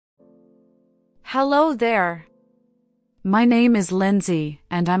Hello there. My name is Lindsay,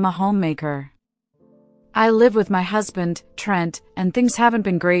 and I'm a homemaker. I live with my husband, Trent, and things haven't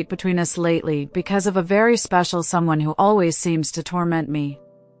been great between us lately because of a very special someone who always seems to torment me.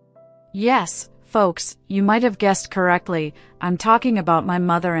 Yes, folks, you might have guessed correctly, I'm talking about my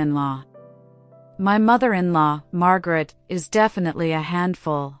mother-in-law. My mother-in-law, Margaret, is definitely a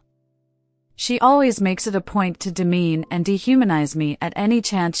handful. She always makes it a point to demean and dehumanize me at any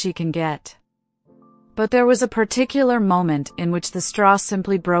chance she can get. But there was a particular moment in which the straw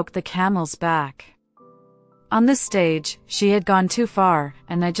simply broke the camel's back. On this stage, she had gone too far,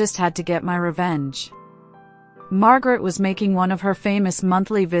 and I just had to get my revenge. Margaret was making one of her famous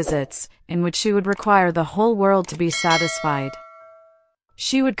monthly visits, in which she would require the whole world to be satisfied.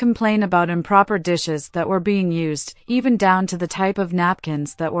 She would complain about improper dishes that were being used, even down to the type of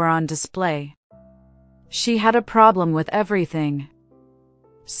napkins that were on display. She had a problem with everything.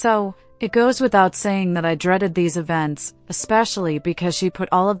 So, it goes without saying that I dreaded these events, especially because she put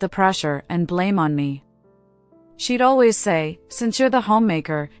all of the pressure and blame on me. She'd always say, since you're the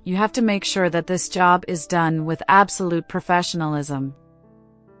homemaker, you have to make sure that this job is done with absolute professionalism.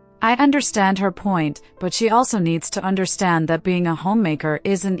 I understand her point, but she also needs to understand that being a homemaker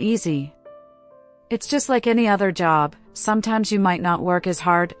isn't easy. It's just like any other job. Sometimes you might not work as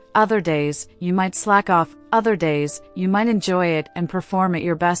hard, other days, you might slack off, other days, you might enjoy it and perform at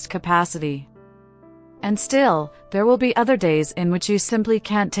your best capacity. And still, there will be other days in which you simply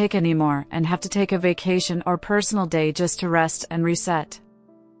can't take anymore and have to take a vacation or personal day just to rest and reset.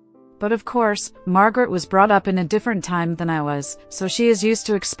 But of course, Margaret was brought up in a different time than I was, so she is used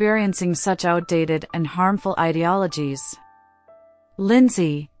to experiencing such outdated and harmful ideologies.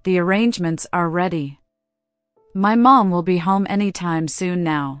 Lindsay, the arrangements are ready. My mom will be home anytime soon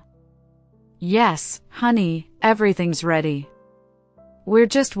now. Yes, honey, everything's ready. We're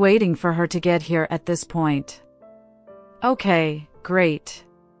just waiting for her to get here at this point. Okay, great.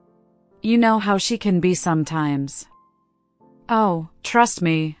 You know how she can be sometimes. Oh, trust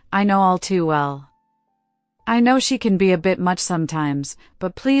me, I know all too well. I know she can be a bit much sometimes,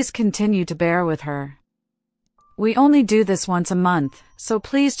 but please continue to bear with her. We only do this once a month, so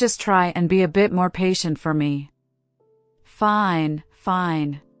please just try and be a bit more patient for me. Fine,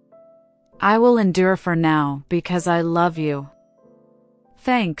 fine. I will endure for now because I love you.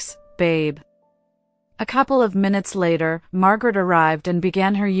 Thanks, babe. A couple of minutes later, Margaret arrived and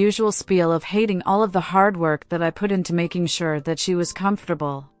began her usual spiel of hating all of the hard work that I put into making sure that she was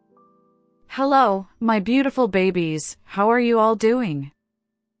comfortable. Hello, my beautiful babies, how are you all doing?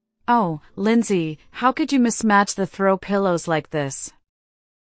 Oh, Lindsay, how could you mismatch the throw pillows like this?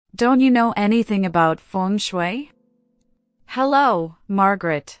 Don't you know anything about feng shui? Hello,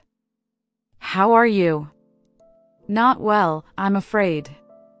 Margaret. How are you? Not well, I'm afraid.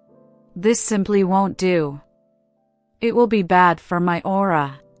 This simply won't do. It will be bad for my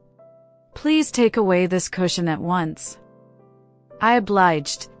aura. Please take away this cushion at once. I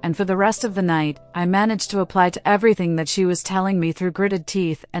obliged, and for the rest of the night, I managed to apply to everything that she was telling me through gritted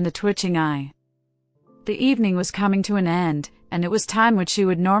teeth and a twitching eye. The evening was coming to an end, and it was time which she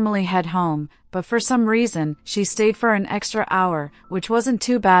would normally head home, but for some reason, she stayed for an extra hour, which wasn't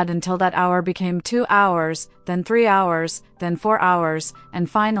too bad until that hour became 2 hours, then 3 hours, then 4 hours, and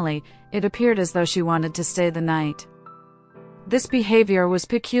finally, it appeared as though she wanted to stay the night. This behavior was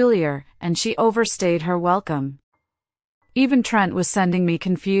peculiar, and she overstayed her welcome. Even Trent was sending me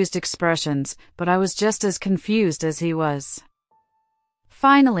confused expressions, but I was just as confused as he was.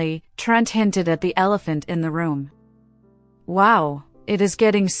 Finally, Trent hinted at the elephant in the room. Wow, it is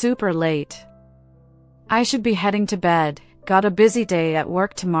getting super late. I should be heading to bed, got a busy day at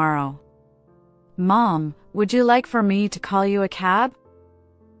work tomorrow. Mom, would you like for me to call you a cab?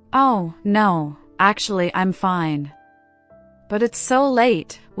 Oh, no, actually I'm fine. But it's so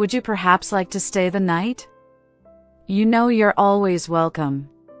late, would you perhaps like to stay the night? You know you're always welcome.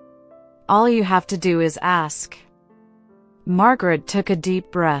 All you have to do is ask. Margaret took a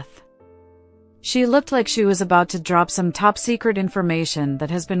deep breath. She looked like she was about to drop some top-secret information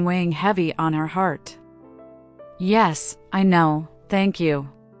that has been weighing heavy on her heart. Yes, I know, thank you.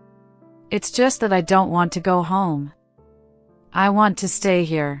 It's just that I don't want to go home. I want to stay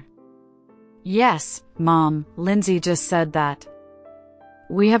here. Yes, Mom, Lindsay just said that.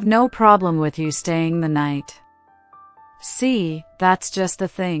 We have no problem with you staying the night. See, that's just the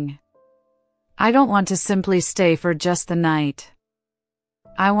thing. I don't want to simply stay for just the night.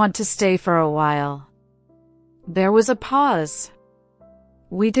 I want to stay for a while. There was a pause.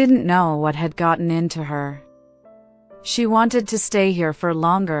 We didn't know what had gotten into her. She wanted to stay here for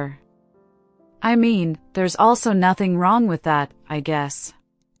longer. I mean, there's also nothing wrong with that, I guess.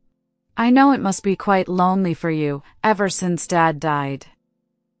 I know it must be quite lonely for you, ever since Dad died.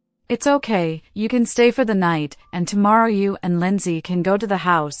 It's okay, you can stay for the night, and tomorrow you and Lindsay can go to the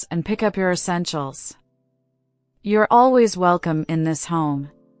house and pick up your essentials. You're always welcome in this home.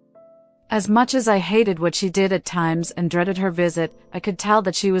 As much as I hated what she did at times and dreaded her visit, I could tell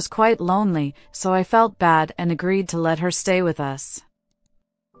that she was quite lonely, so I felt bad and agreed to let her stay with us.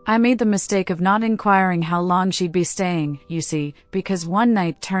 I made the mistake of not inquiring how long she'd be staying, you see, because one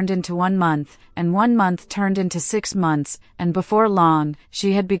night turned into 1 month, and 1 month turned into 6 months, and before long,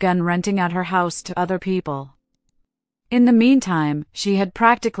 she had begun renting out her house to other people. In the meantime, she had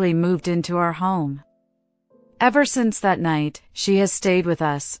practically moved into our home. Ever since that night, she has stayed with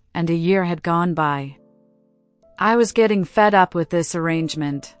us, and a year had gone by. I was getting fed up with this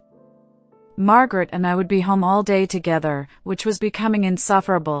arrangement. Margaret and I would be home all day together, which was becoming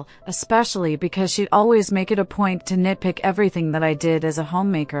insufferable, especially because she'd always make it a point to nitpick everything that I did as a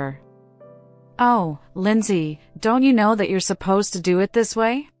homemaker. "Oh, Lindsay, don't you know that you're supposed to do it this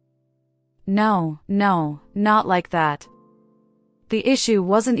way?" No, not like that. The issue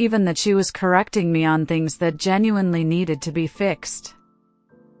wasn't even that she was correcting me on things that genuinely needed to be fixed.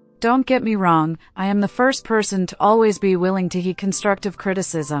 Don't get me wrong, I am the first person to always be willing to heed constructive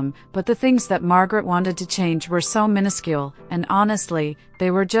criticism, but the things that Margaret wanted to change were so minuscule, and honestly,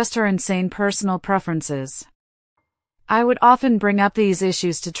 they were just her insane personal preferences. I would often bring up these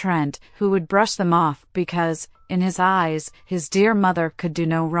issues to Trent, who would brush them off because, in his eyes, his dear mother could do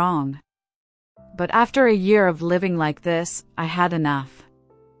no wrong. But after a year of living like this, I had enough.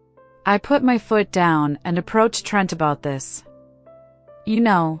 I put my foot down and approached Trent about this. "You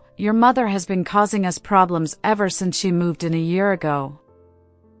know, your mother has been causing us problems ever since she moved in a year ago.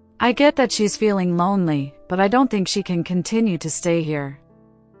 I get that she's feeling lonely, but I don't think she can continue to stay here.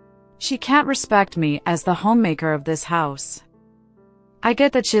 She can't respect me as the homemaker of this house. I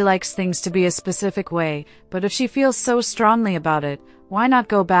get that she likes things to be a specific way, but if she feels so strongly about it, why not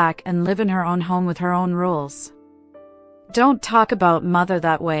go back and live in her own home with her own rules? Don't talk about mother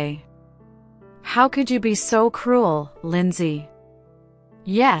that way. How could you be so cruel, Lindsay?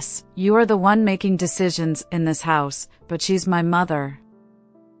 Yes, you are the one making decisions in this house, but she's my mother.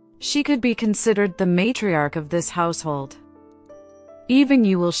 She could be considered the matriarch of this household. Even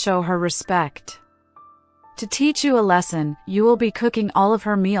you will show her respect. To teach you a lesson, you will be cooking all of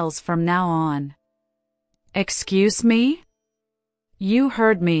her meals from now on." "Excuse me?" "You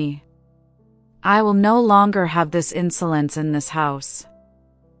heard me. I will no longer have this insolence in this house.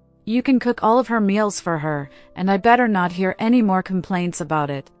 You can cook all of her meals for her, and I better not hear any more complaints about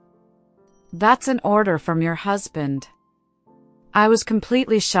it. That's an order from your husband." I was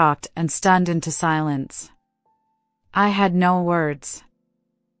completely shocked and stunned into silence. I had no words.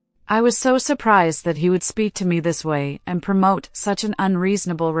 I was so surprised that he would speak to me this way and promote such an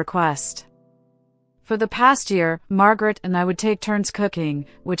unreasonable request. For the past year, Margaret and I would take turns cooking,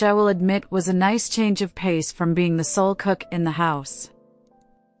 which I will admit was a nice change of pace from being the sole cook in the house.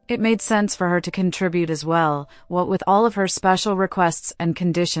 It made sense for her to contribute as well, what with all of her special requests and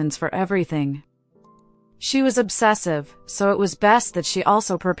conditions for everything. She was obsessive, so it was best that she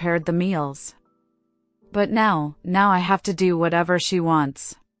also prepared the meals. But now I have to do whatever she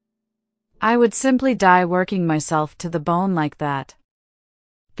wants. I would simply die working myself to the bone like that.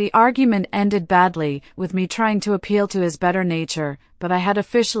 The argument ended badly, with me trying to appeal to his better nature, but I had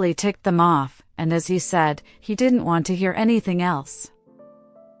officially ticked them off, and as he said, he didn't want to hear anything else.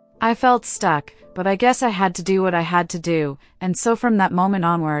 I felt stuck, but I guess I had to do what I had to do, and so from that moment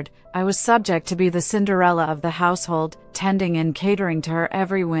onward, I was subject to be the Cinderella of the household, tending and catering to her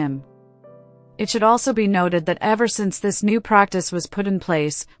every whim. It should also be noted that ever since this new practice was put in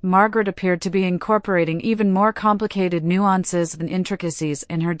place, Margaret appeared to be incorporating even more complicated nuances and intricacies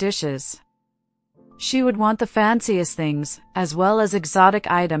in her dishes. She would want the fanciest things, as well as exotic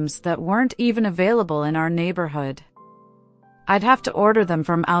items that weren't even available in our neighborhood. I'd have to order them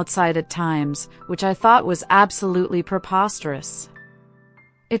from outside at times, which I thought was absolutely preposterous.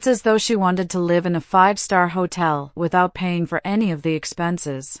 It's as though she wanted to live in a 5-star hotel without paying for any of the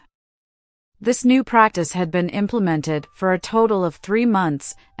expenses. This new practice had been implemented for a total of 3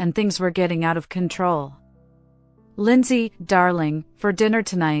 months, and things were getting out of control. "Lindsay, darling, for dinner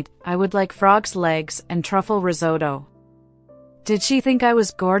tonight, I would like frog's legs and truffle risotto." Did she think I was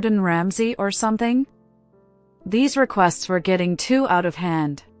Gordon Ramsay or something? These requests were getting too out of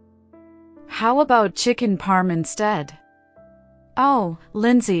hand. "How about chicken parm instead?" "Oh,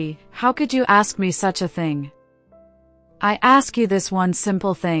 Lindsay, how could you ask me such a thing? I ask you this one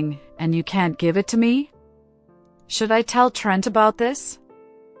simple thing, and you can't give it to me? Should I tell Trent about this?"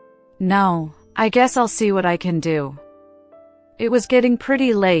 "No, I guess I'll see what I can do. It was getting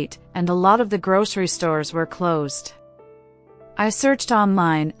pretty late, and a lot of the grocery stores were closed. I searched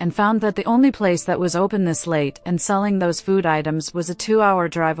online and found that the only place that was open this late and selling those food items was a 2-hour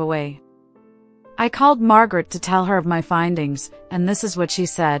drive away. I called Margaret to tell her of my findings, and this is what she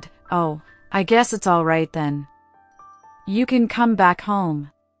said: "Oh, I guess it's all right then. You can come back home.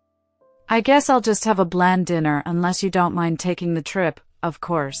 I guess I'll just have a bland dinner unless you don't mind taking the trip, of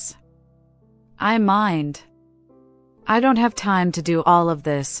course." "I mind. I don't have time to do all of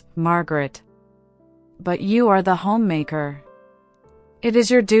this, Margaret. But you are the homemaker. It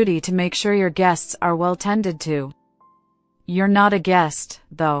is your duty to make sure your guests are well tended to. You're not a guest,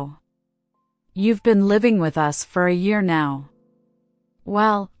 though. You've been living with us for a year now."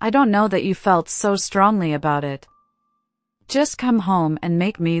 "Well, I don't know that you felt so strongly about it. Just come home and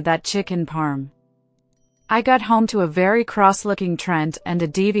make me that chicken parm." I got home to a very cross-looking Trent and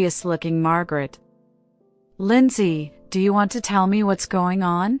a devious-looking Margaret. "Lindsay, do you want to tell me what's going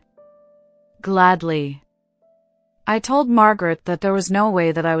on?" "Gladly." I told Margaret that there was no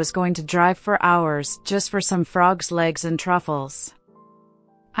way that I was going to drive for hours just for some frog's legs and truffles.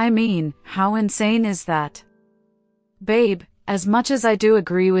 I mean, how insane is that? "Babe, as much as I do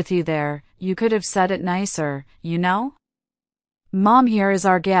agree with you there, you could have said it nicer, you know? Mom here is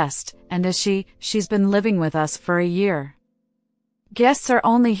our guest, and she's been living with us for a year. Guests are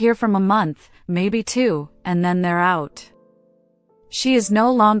only here from a month, maybe 2, and then they're out. She is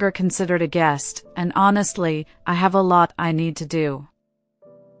no longer considered a guest, and honestly, I have a lot I need to do.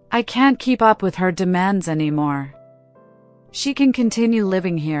 I can't keep up with her demands anymore. She can continue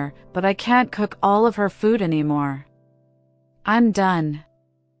living here, but I can't cook all of her food anymore. I'm done."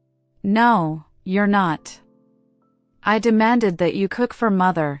 "No, you're not. I demanded that you cook for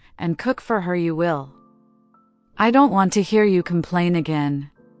Mother, and cook for her you will. I don't want to hear you complain again.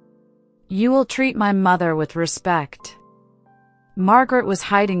 You will treat my mother with respect." Margaret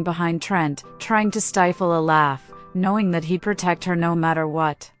was hiding behind Trent, trying to stifle a laugh, knowing that he'd protect her no matter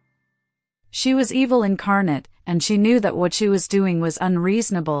what. She was evil incarnate, and she knew that what she was doing was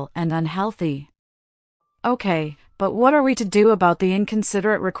unreasonable and unhealthy. "Okay, but what are we to do about the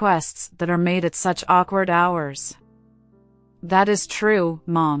inconsiderate requests that are made at such awkward hours?" "That is true,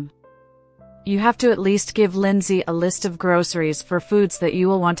 Mom. You have to at least give Lindsay a list of groceries for foods that you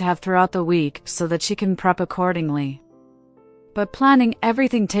will want to have throughout the week so that she can prep accordingly. But planning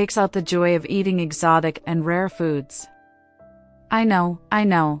everything takes out the joy of eating exotic and rare foods." I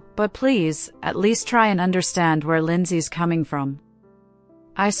know, but please, at least try and understand where Lindsay's coming from.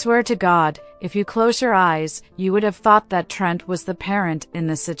 I swear to God, if you close your eyes, you would have thought that Trent was the parent in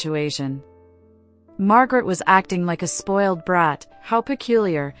this situation. Margaret was acting like a spoiled brat. How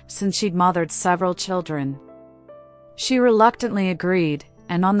peculiar, since she'd mothered several children. She reluctantly agreed,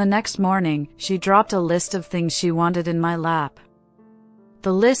 and on the next morning, she dropped a list of things she wanted in my lap.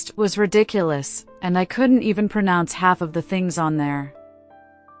 The list was ridiculous, and I couldn't even pronounce half of the things on there.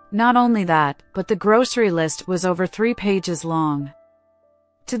 Not only that, but the grocery list was over 3 pages long.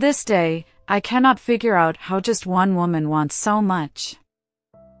 To this day, I cannot figure out how just one woman wants so much.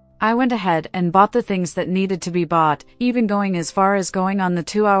 I went ahead and bought the things that needed to be bought, even going as far as going on the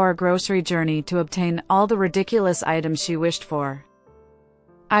 2-hour grocery journey to obtain all the ridiculous items she wished for.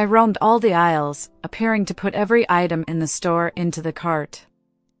 I roamed all the aisles, appearing to put every item in the store into the cart.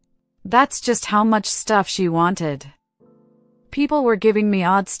 That's just how much stuff she wanted. People were giving me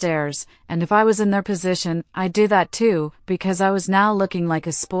odd stares, and if I was in their position, I'd do that too, because I was now looking like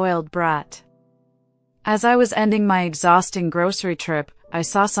a spoiled brat. As I was ending my exhausting grocery trip, I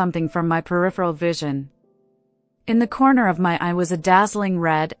saw something from my peripheral vision. In the corner of my eye was a dazzling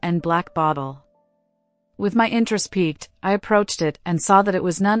red and black bottle. With my interest piqued, I approached it and saw that it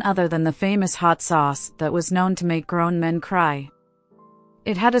was none other than the famous hot sauce that was known to make grown men cry.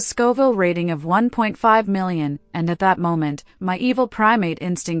 It had a Scoville rating of 1.5 million, and at that moment, my evil primate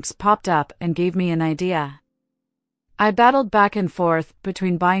instincts popped up and gave me an idea. I battled back and forth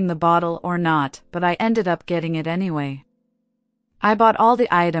between buying the bottle or not, but I ended up getting it anyway. I bought all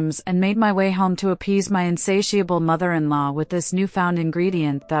the items and made my way home to appease my insatiable mother-in-law with this newfound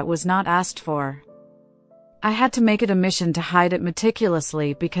ingredient that was not asked for. I had to make it a mission to hide it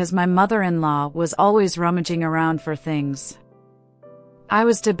meticulously because my mother-in-law was always rummaging around for things. I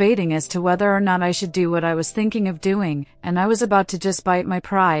was debating as to whether or not I should do what I was thinking of doing, and I was about to just bite my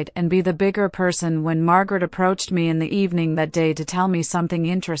pride and be the bigger person when Margaret approached me in the evening that day to tell me something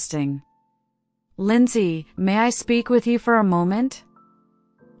interesting. "Lindsay, may I speak with you for a moment?"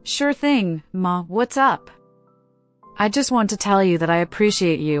 "Sure thing, Ma, what's up?" "I just want to tell you that I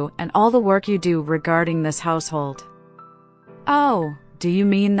appreciate you and all the work you do regarding this household." "Oh, do you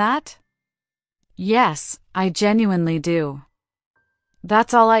mean that?" "Yes, I genuinely do.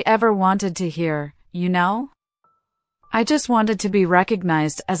 That's all I ever wanted to hear, you know? I just wanted to be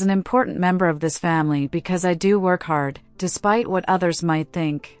recognized as an important member of this family because I do work hard, despite what others might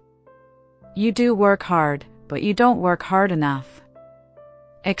think. You do work hard, but you don't work hard enough.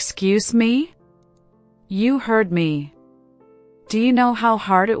 Excuse me? You heard me. Do you know how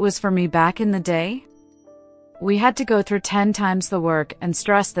hard it was for me back in the day? We had to go through 10 times the work and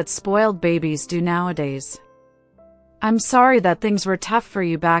stress that spoiled babies do nowadays. I'm sorry that things were tough for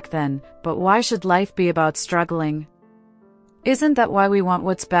you back then, but why should life be about struggling? Isn't that why we want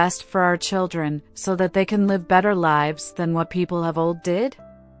what's best for our children, so that they can live better lives than what people of old did?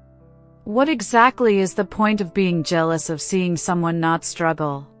 What exactly is the point of being jealous of seeing someone not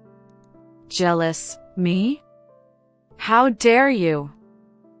struggle? Jealous, me? How dare you?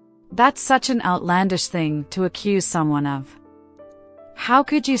 That's such an outlandish thing to accuse someone of. How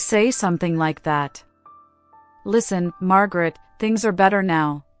could you say something like that? Listen, Margaret, things are better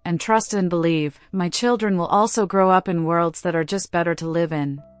now, and trust and believe, my children will also grow up in worlds that are just better to live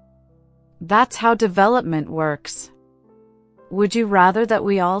in. That's how development works. Would you rather that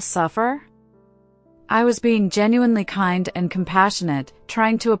we all suffer? I was being genuinely kind and compassionate,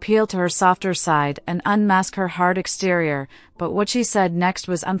 trying to appeal to her softer side and unmask her hard exterior, but what she said next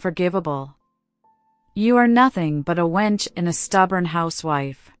was unforgivable. You are nothing but a wench and a stubborn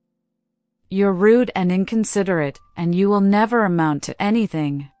housewife. You're rude and inconsiderate, and you will never amount to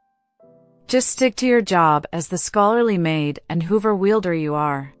anything. Just stick to your job as the scholarly maid and Hoover wielder you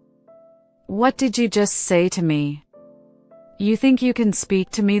are. What did you just say to me? You think you can speak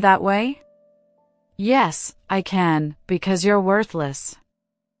to me that way? Yes, I can, because you're worthless.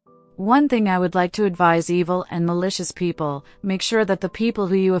 One thing I would like to advise evil and malicious people, make sure that the people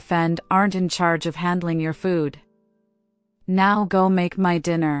who you offend aren't in charge of handling your food. Now go make my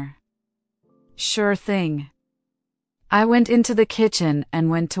dinner. Sure thing. I went into the kitchen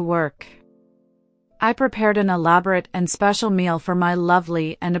and went to work. I prepared an elaborate and special meal for my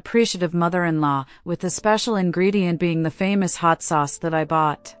lovely and appreciative mother-in-law, with the special ingredient being the famous hot sauce that I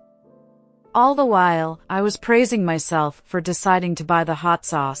bought. All the while, I was praising myself for deciding to buy the hot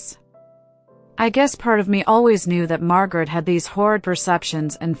sauce. I guess part of me always knew that Margaret had these horrid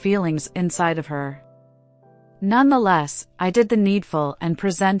perceptions and feelings inside of her. Nonetheless, I did the needful and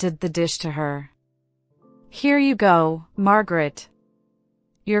presented the dish to her. Here you go, Margaret.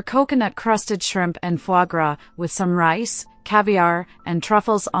 Your coconut-crusted shrimp and foie gras with some rice, caviar, and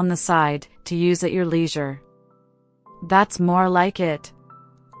truffles on the side to use at your leisure. That's more like it.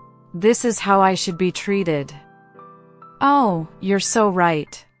 This is how I should be treated. Oh, you're so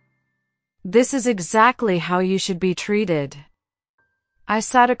right. This is exactly how you should be treated. I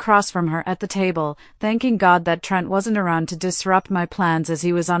sat across from her at the table, thanking God that Trent wasn't around to disrupt my plans as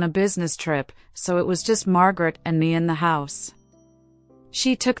he was on a business trip, so it was just Margaret and me in the house.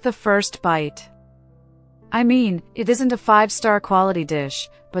 She took the first bite. I mean, it isn't a 5-star quality dish,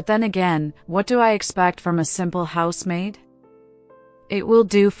 but then again, what do I expect from a simple housemaid? It will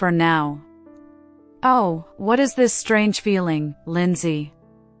do for now. Oh, what is this strange feeling, Lindsay?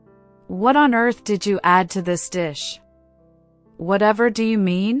 What on earth did you add to this dish? Whatever do you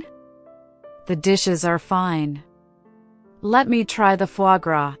mean? The dishes are fine. Let me try the foie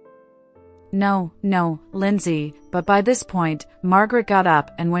gras. No, Lindsay, but by this point, Margaret got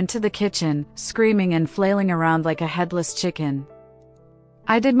up and went to the kitchen, screaming and flailing around like a headless chicken.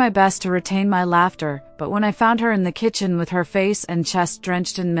 I did my best to retain my laughter, but when I found her in the kitchen with her face and chest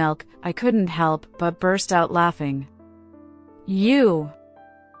drenched in milk, I couldn't help but burst out laughing. You!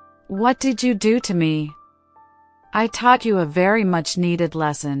 What did you do to me? I taught you a very much needed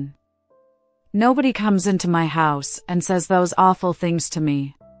lesson. Nobody comes into my house and says those awful things to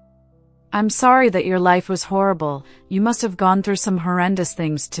me. I'm sorry that your life was horrible. You must have gone through some horrendous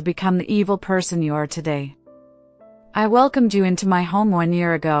things to become the evil person you are today. I welcomed you into my home 1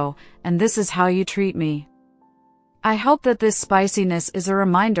 year ago, and this is how you treat me. I hope that this spiciness is a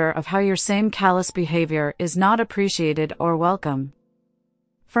reminder of how your same callous behavior is not appreciated or welcome.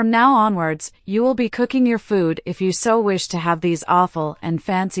 From now onwards, you will be cooking your food if you so wish to have these awful and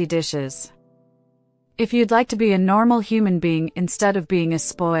fancy dishes. If you'd like to be a normal human being instead of being a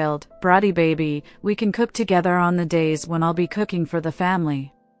spoiled, bratty baby, we can cook together on the days when I'll be cooking for the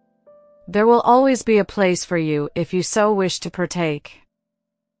family. There will always be a place for you if you so wish to partake.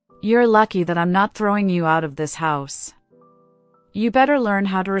 You're lucky that I'm not throwing you out of this house. You better learn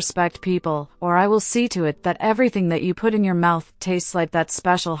how to respect people, or I will see to it that everything that you put in your mouth tastes like that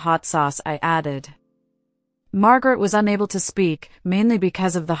special hot sauce I added. Margaret was unable to speak, mainly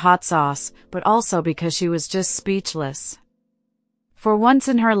because of the hot sauce, but also because she was just speechless. For once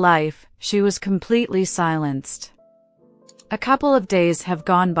in her life, she was completely silenced. A couple of days have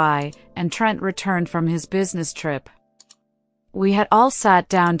gone by, and Trent returned from his business trip. We had all sat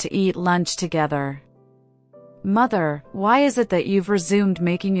down to eat lunch together. "Mother, why is it that you've resumed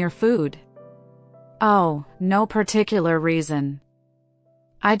making your food?" "Oh, no particular reason.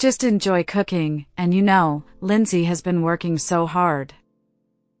 I just enjoy cooking, and Lindsay has been working so hard.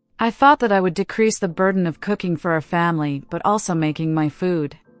 I thought that I would decrease the burden of cooking for our family, but also making my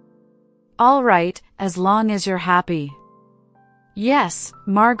food." "All right, as long as you're happy." "Yes,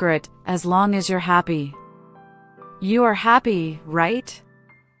 Margaret, as long as you're happy." "You are happy, right?"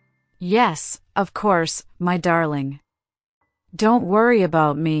 "Yes, of course, my darling. Don't worry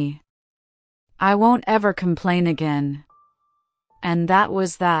about me. I won't ever complain again." And that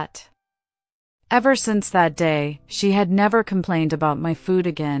was that. Ever since that day, she had never complained about my food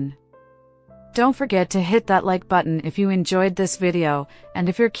again. Don't forget to hit that like button if you enjoyed this video, and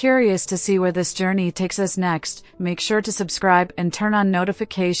if you're curious to see where this journey takes us next, make sure to subscribe and turn on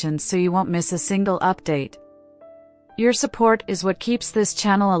notifications so you won't miss a single update. Your support is what keeps this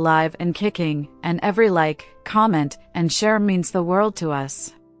channel alive and kicking, and every like, comment, and share means the world to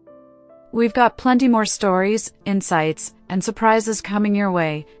us. We've got plenty more stories, insights, and surprises coming your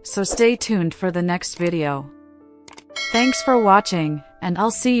way, so stay tuned for the next video. Thanks for watching, and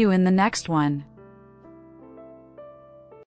I'll see you in the next one.